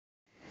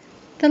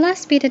The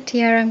last beaded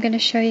tiara I'm going to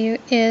show you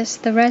is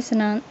the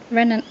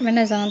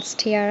Renaissance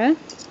tiara.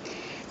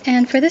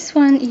 And for this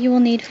one, you will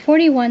need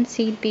 41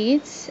 seed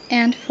beads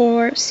and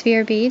 4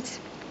 sphere beads.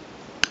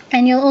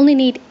 And you'll only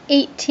need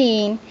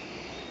 18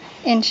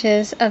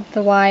 inches of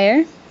the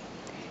wire,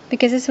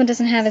 because this one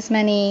doesn't have as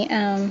many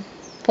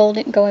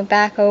going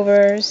back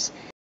overs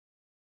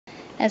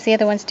as the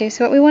other ones do.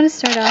 So what we want to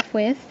start off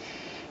with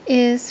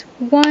is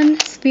 1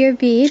 sphere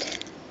bead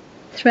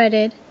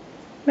threaded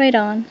right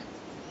on.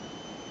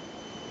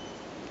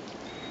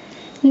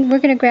 And we're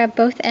going to grab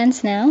both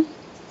ends now,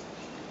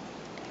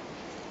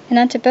 and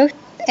onto both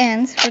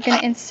ends we're going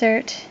to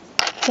insert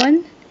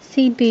 1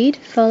 seed bead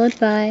followed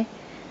by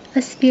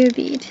a sphere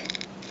bead.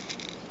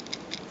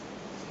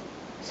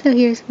 So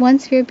here's 1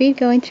 sphere bead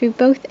going through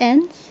both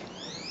ends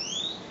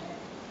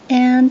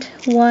and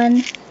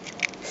 1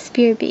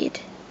 sphere bead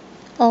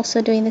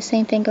also doing the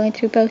same thing, going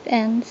through both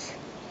ends.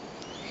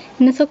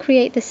 And this will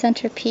create the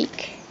center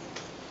peak.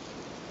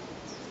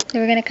 So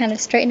we're going to kind of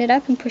straighten it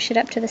up and push it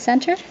up to the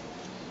center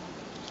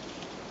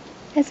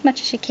as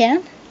much as you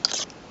can.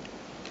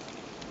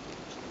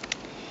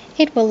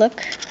 It will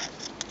look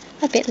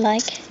a bit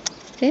like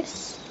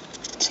this.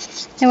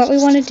 And what we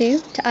want to do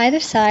to either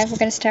side, we're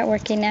going to start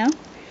working now,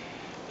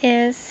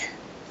 is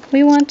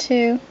we want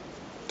to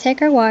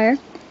take our wire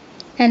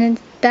and then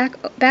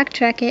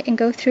backtrack it and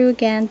go through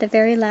again the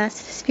very last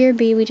sphere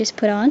bead we just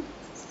put on.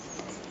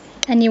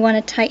 And you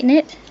want to tighten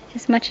it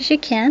as much as you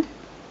can,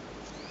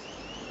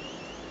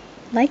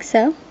 like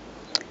so.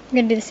 We're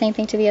going to do the same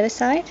thing to the other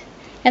side.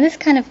 And this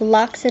kind of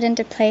locks it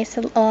into place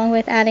along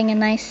with adding a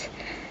nice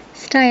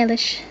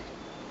stylish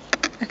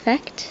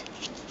effect.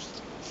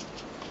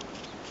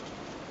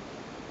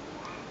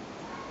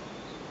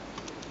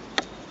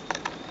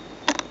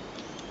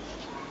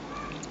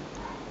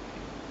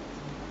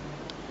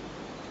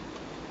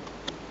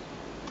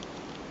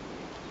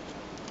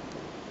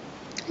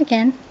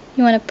 Again,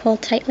 you want to pull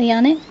tightly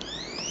on it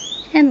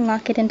and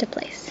lock it into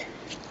place.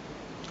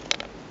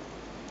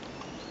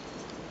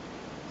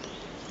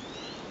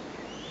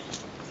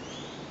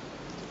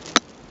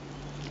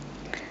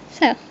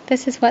 So,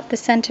 this is what the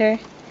center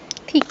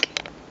peak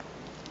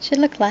should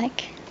look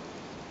like.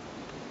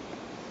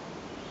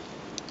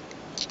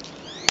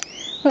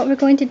 What we're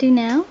going to do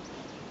now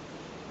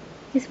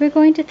is we're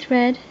going to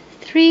thread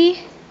 3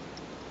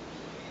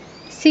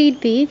 seed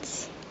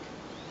beads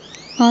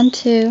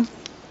onto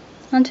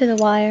the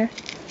wire.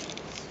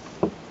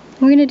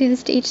 We're going to do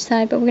this to each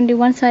side, but we're going to do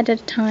one side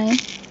at a time.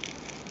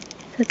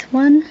 So it's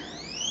 1,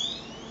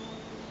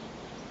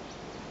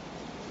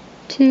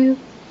 2,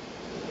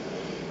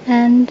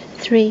 and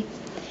 3.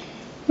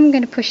 And we're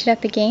going to push it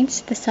up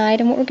against the side,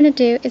 and what we're going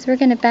to do is we're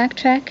going to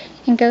backtrack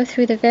and go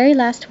through the very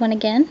last one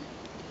again.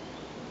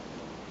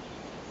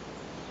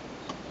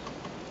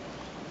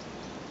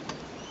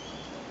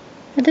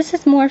 Now, this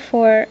is more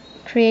for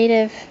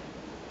creative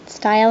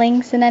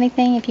stylings than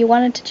anything. If you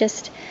wanted to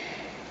just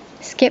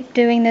skip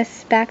doing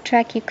this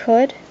backtrack, you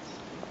could.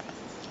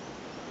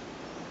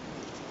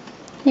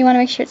 You want to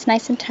make sure it's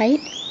nice and tight.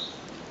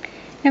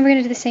 And we're going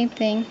to do the same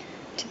thing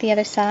to the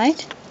other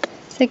side.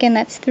 So again,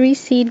 that's 3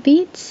 seed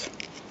beads.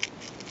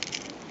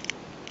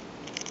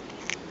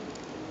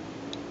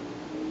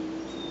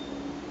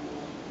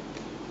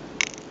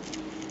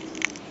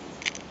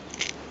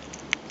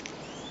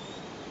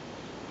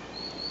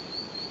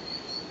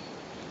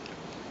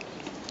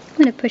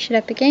 I'm going to push it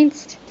up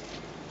against,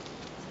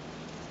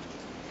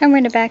 and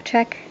we're going to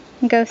backtrack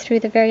and go through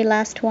the very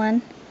last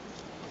one.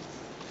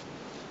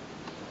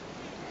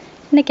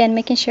 And again,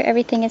 making sure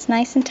everything is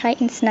nice and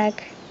tight and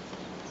snug.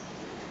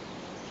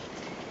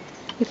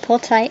 We pull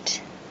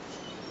tight.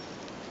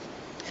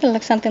 So it'll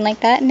look something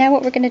like that. Now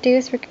what we're going to do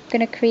is we're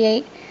going to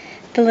create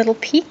the little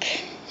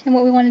peak. And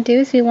what we want to do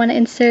is we want to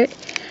insert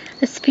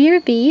a sphere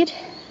bead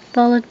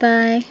followed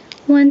by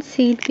 1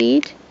 seed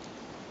bead.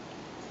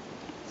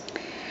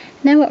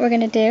 Now what we're going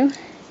to do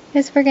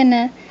is we're going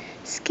to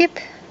skip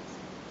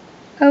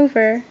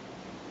over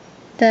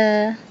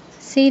the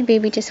seed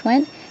bead we just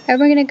went, and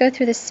we're going to go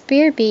through the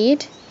sphere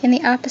bead in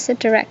the opposite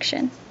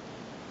direction.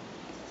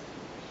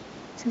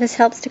 So this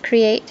helps to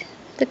create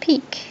the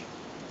peak.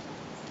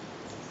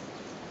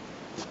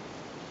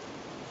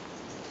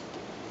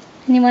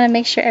 And you want to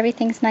make sure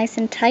everything's nice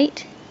and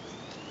tight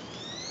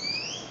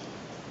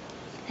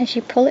as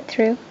you pull it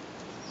through.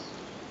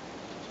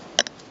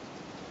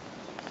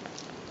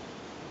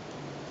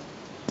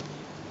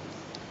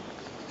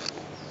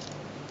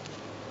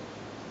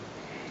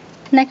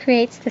 And that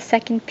creates the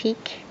second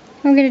peak.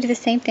 And we're going to do the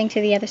same thing to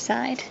the other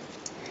side.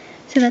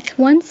 So that's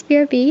 1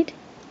 sphere bead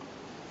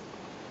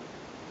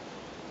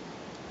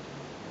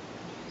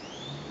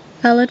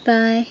followed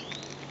by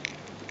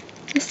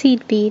a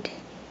seed bead.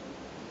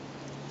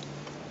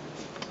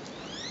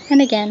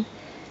 And again,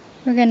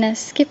 we're going to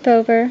skip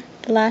over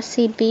the last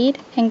seed bead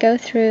and go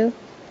through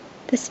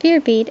the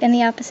sphere bead in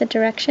the opposite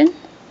direction.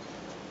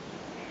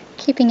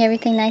 Keeping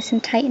everything nice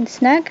and tight and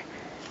snug,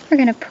 we're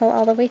going to pull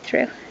all the way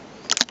through.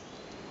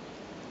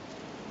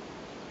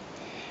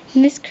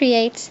 And this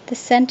creates the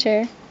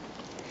center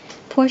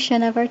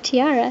portion of our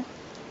tiara.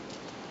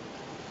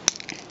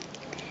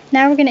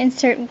 Now we're going to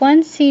insert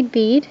one seed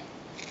bead,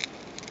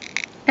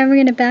 and we're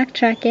going to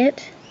backtrack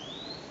it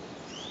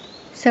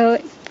so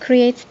it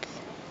creates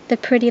the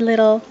pretty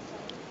little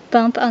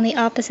bump on the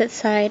opposite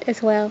side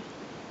as well.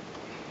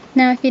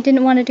 Now if you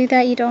didn't want to do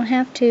that, you don't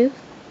have to.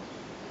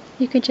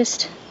 You could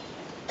just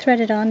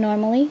thread it on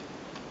normally,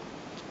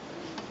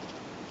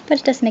 but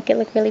it does make it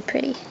look really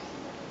pretty.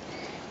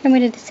 And we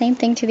do the same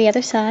thing to the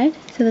other side.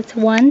 So that's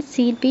one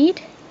seed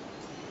bead.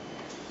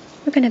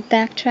 We're going to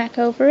backtrack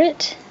over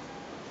it.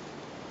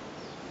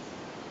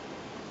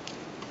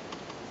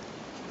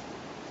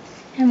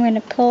 And we're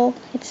going to pull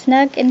it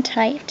snug and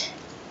tight.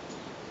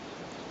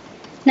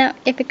 Now,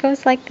 if it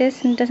goes like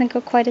this and doesn't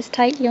go quite as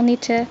tight, you'll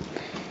need to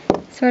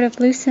sort of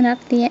loosen up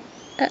the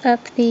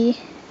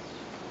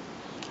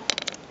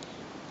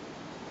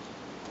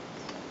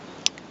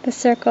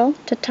circle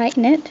to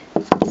tighten it,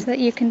 so that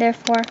you can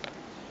therefore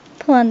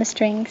pull on the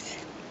strings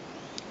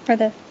or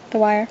the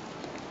wire.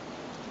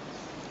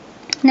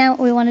 Now, what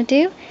we want to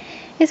do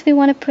is we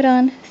want to put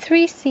on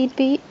 3 seed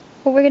beads.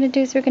 What we're going to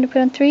do is we're going to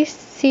put on 3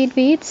 seed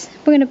beads.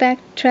 We're going to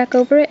backtrack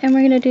over it, and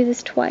we're going to do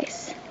this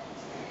twice.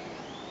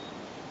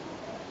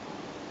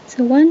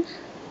 So 1,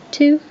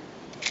 2,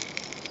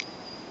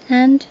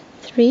 and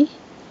 3.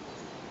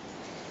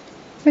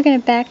 We're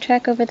going to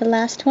backtrack over the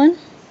last one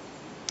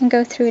and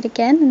go through it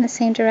again in the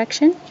same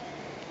direction.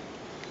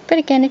 But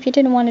again, if you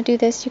didn't want to do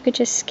this, you could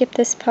just skip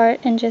this part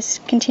and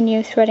just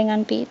continue threading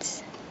on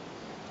beads.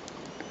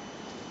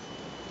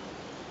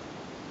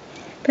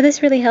 But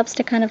this really helps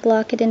to kind of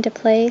lock it into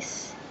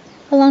place,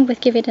 along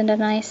with giving it a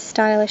nice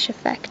stylish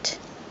effect.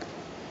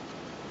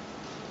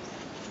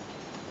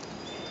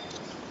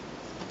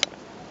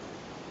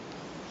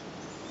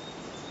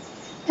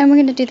 And we're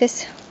going to do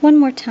this one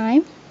more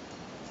time.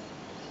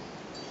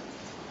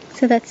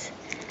 So that's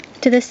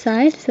to this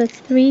side, so that's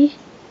 3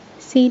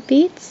 seed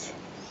beads.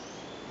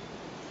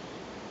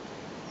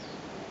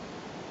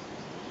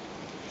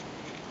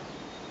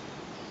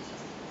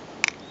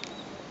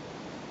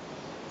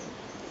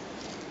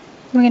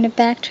 We're going to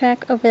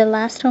backtrack over the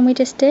last one we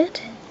just did.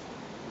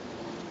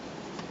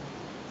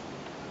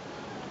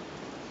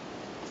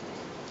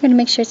 We're going to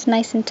make sure it's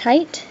nice and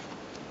tight.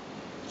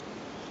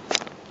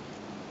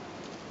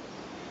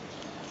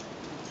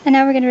 And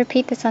now we're going to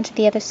repeat this onto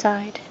the other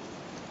side.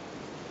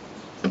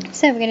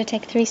 So we're going to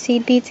take 3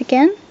 seed beads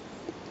again.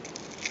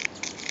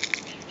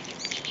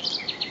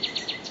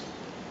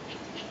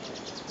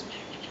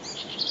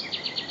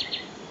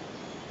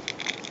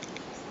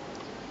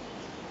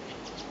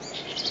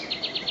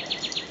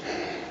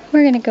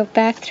 We're going to go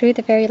back through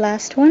the very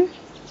last one.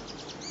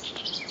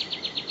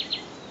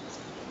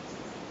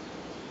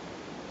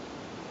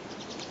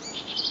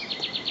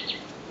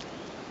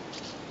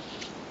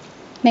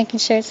 Making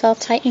sure it's all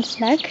tight and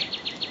snug.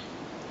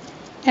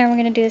 And we're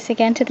going to do this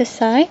again to the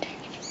side.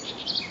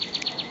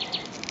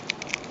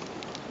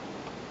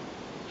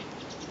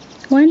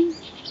 1,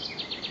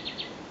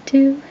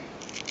 2,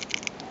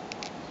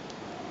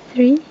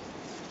 3.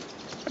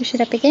 Push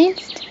it up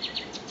against.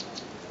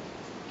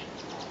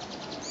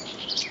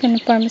 Going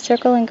to form a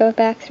circle and go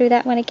back through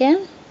that one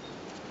again.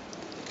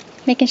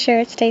 Making sure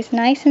it stays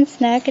nice and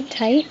snug and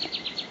tight.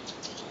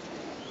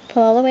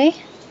 Pull all the way.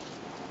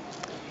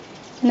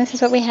 And this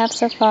is what we have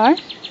so far.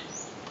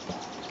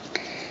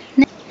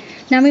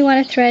 Now we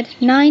want to thread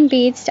 9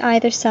 beads to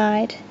either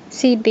side,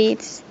 seed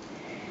beads.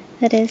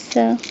 That is,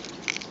 so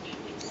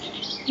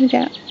we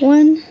got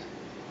 1,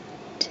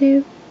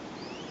 2,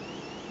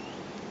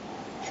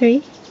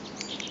 3.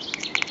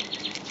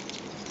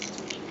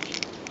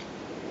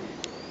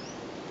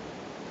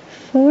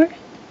 4,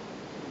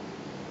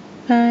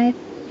 5,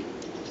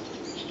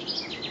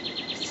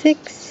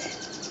 6,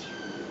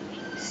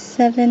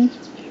 7,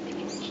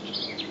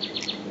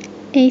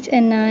 8,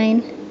 and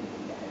 9.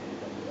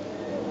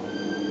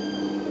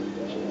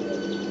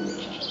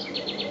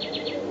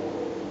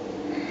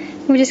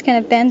 We're just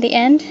going to bend the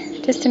end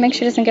just to make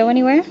sure it doesn't go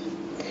anywhere,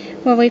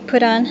 while we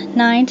put on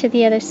 9 to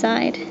the other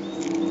side.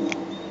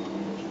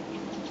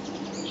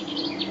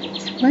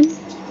 So 1,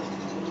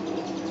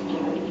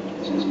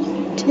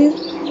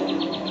 2,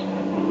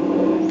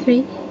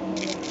 3,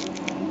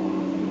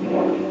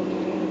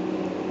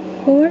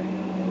 4,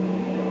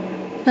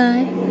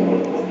 5,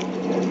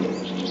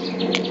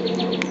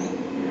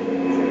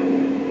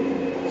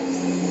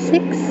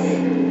 6,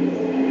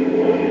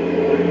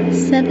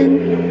 7,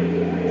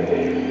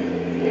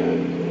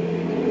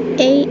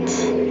 8,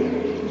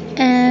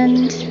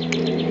 and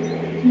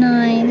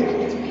 9.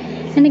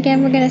 And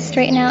again, we're going to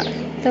straighten out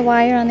the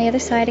wire on the other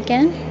side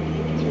again.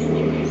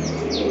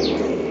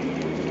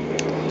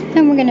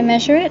 And we're going to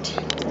measure it.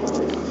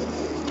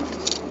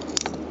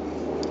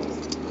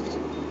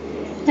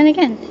 And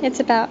again, it's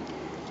about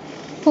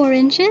 4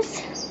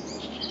 inches,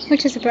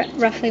 which is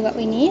roughly what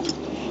we need.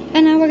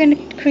 And now we're going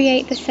to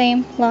create the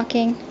same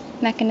locking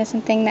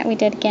mechanism thing that we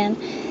did again.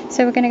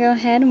 So we're going to go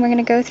ahead and we're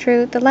going to go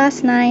through the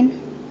last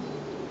 9.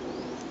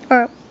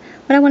 Or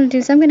what I want to do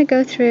is I'm going to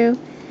go through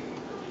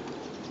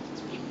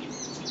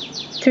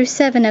through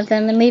 7 of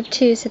them and leave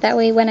 2, so that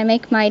way when I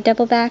make my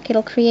double back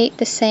it'll create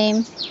the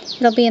same,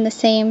 it'll be in the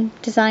same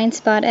design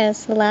spot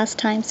as the last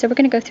time. So we're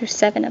going to go through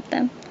 7 of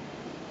them.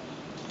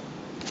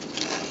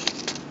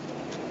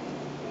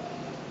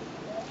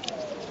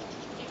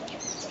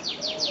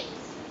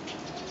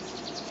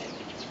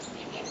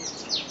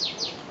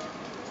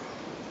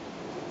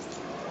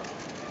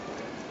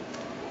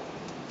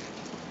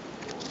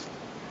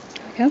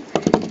 There we go.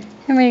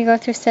 And we're going to go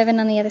through 7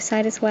 on the other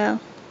side as well.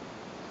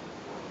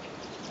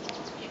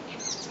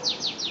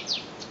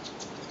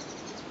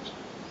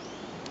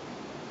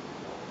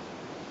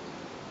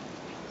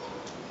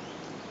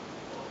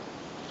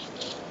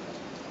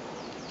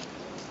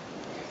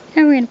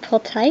 And we're going to pull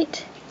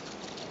tight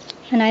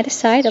on either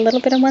side, a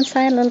little bit on one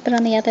side, a little bit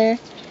on the other,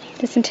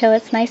 just until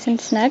it's nice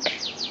and snug.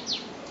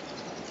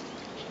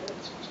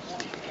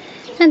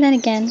 And then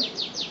again,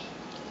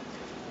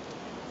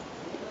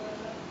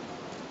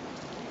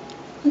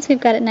 once we've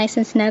got it nice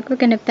and snug, we're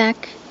going to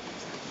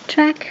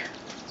backtrack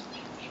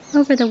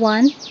over the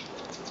one.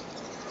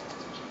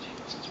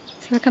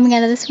 So we're coming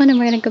out of this one and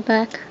we're going to go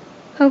back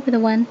over the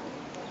one.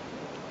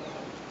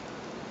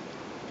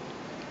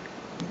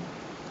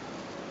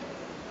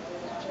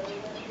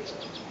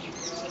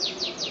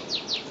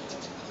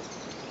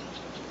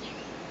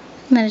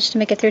 Managed to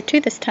make it through 2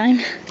 this time.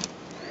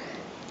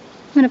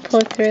 I'm going to pull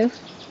it through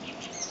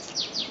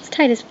as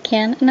tight as we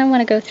can, and I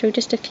want to go through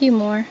just a few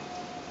more.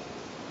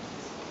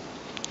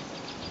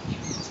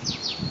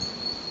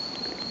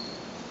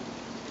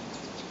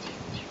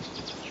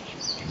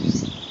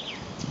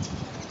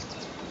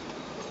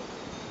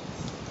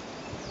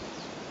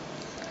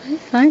 Okay,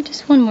 fine,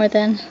 just one more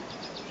then.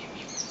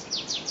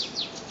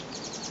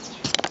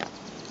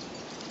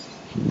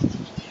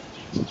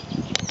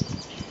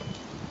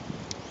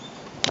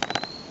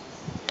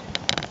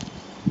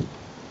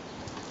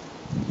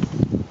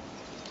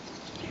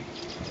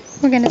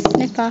 We're going to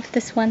snip off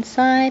this one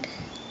side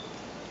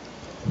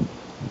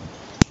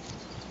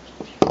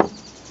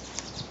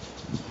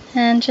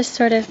and just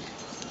sort of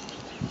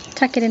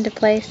tuck it into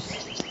place.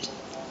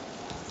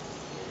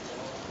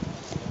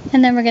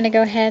 And then we're going to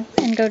go ahead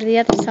and go to the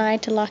other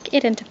side to lock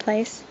it into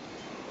place.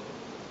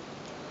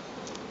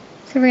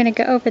 So we're going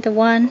to go over the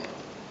one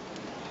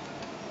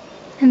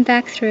and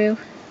back through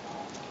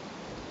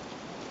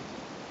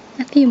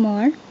a few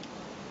more.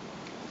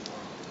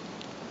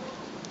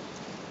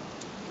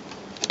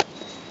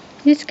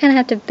 You just kind of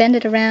have to bend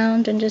it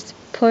around and just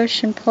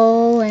push and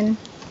pull, and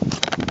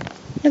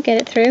you'll get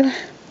it through. You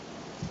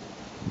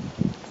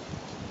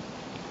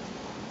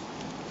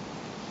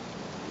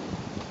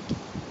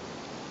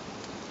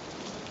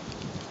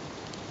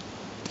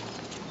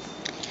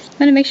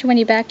want to make sure when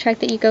you backtrack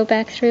that you go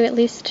back through at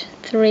least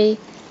 3.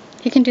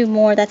 If you can do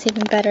more, that's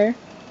even better.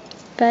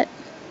 But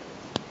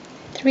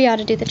 3 ought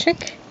to do the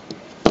trick.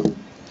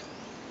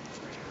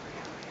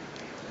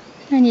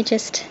 And you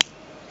just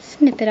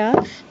snip it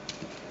off.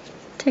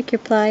 Take your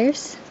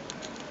pliers,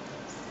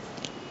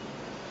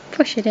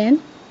 push it in,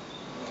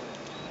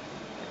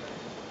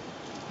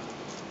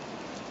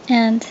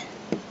 and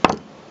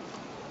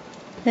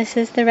this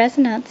is the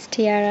resonance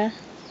tiara.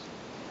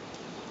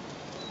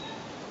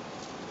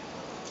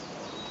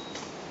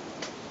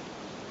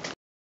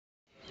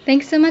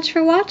 Thanks so much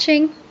for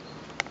watching.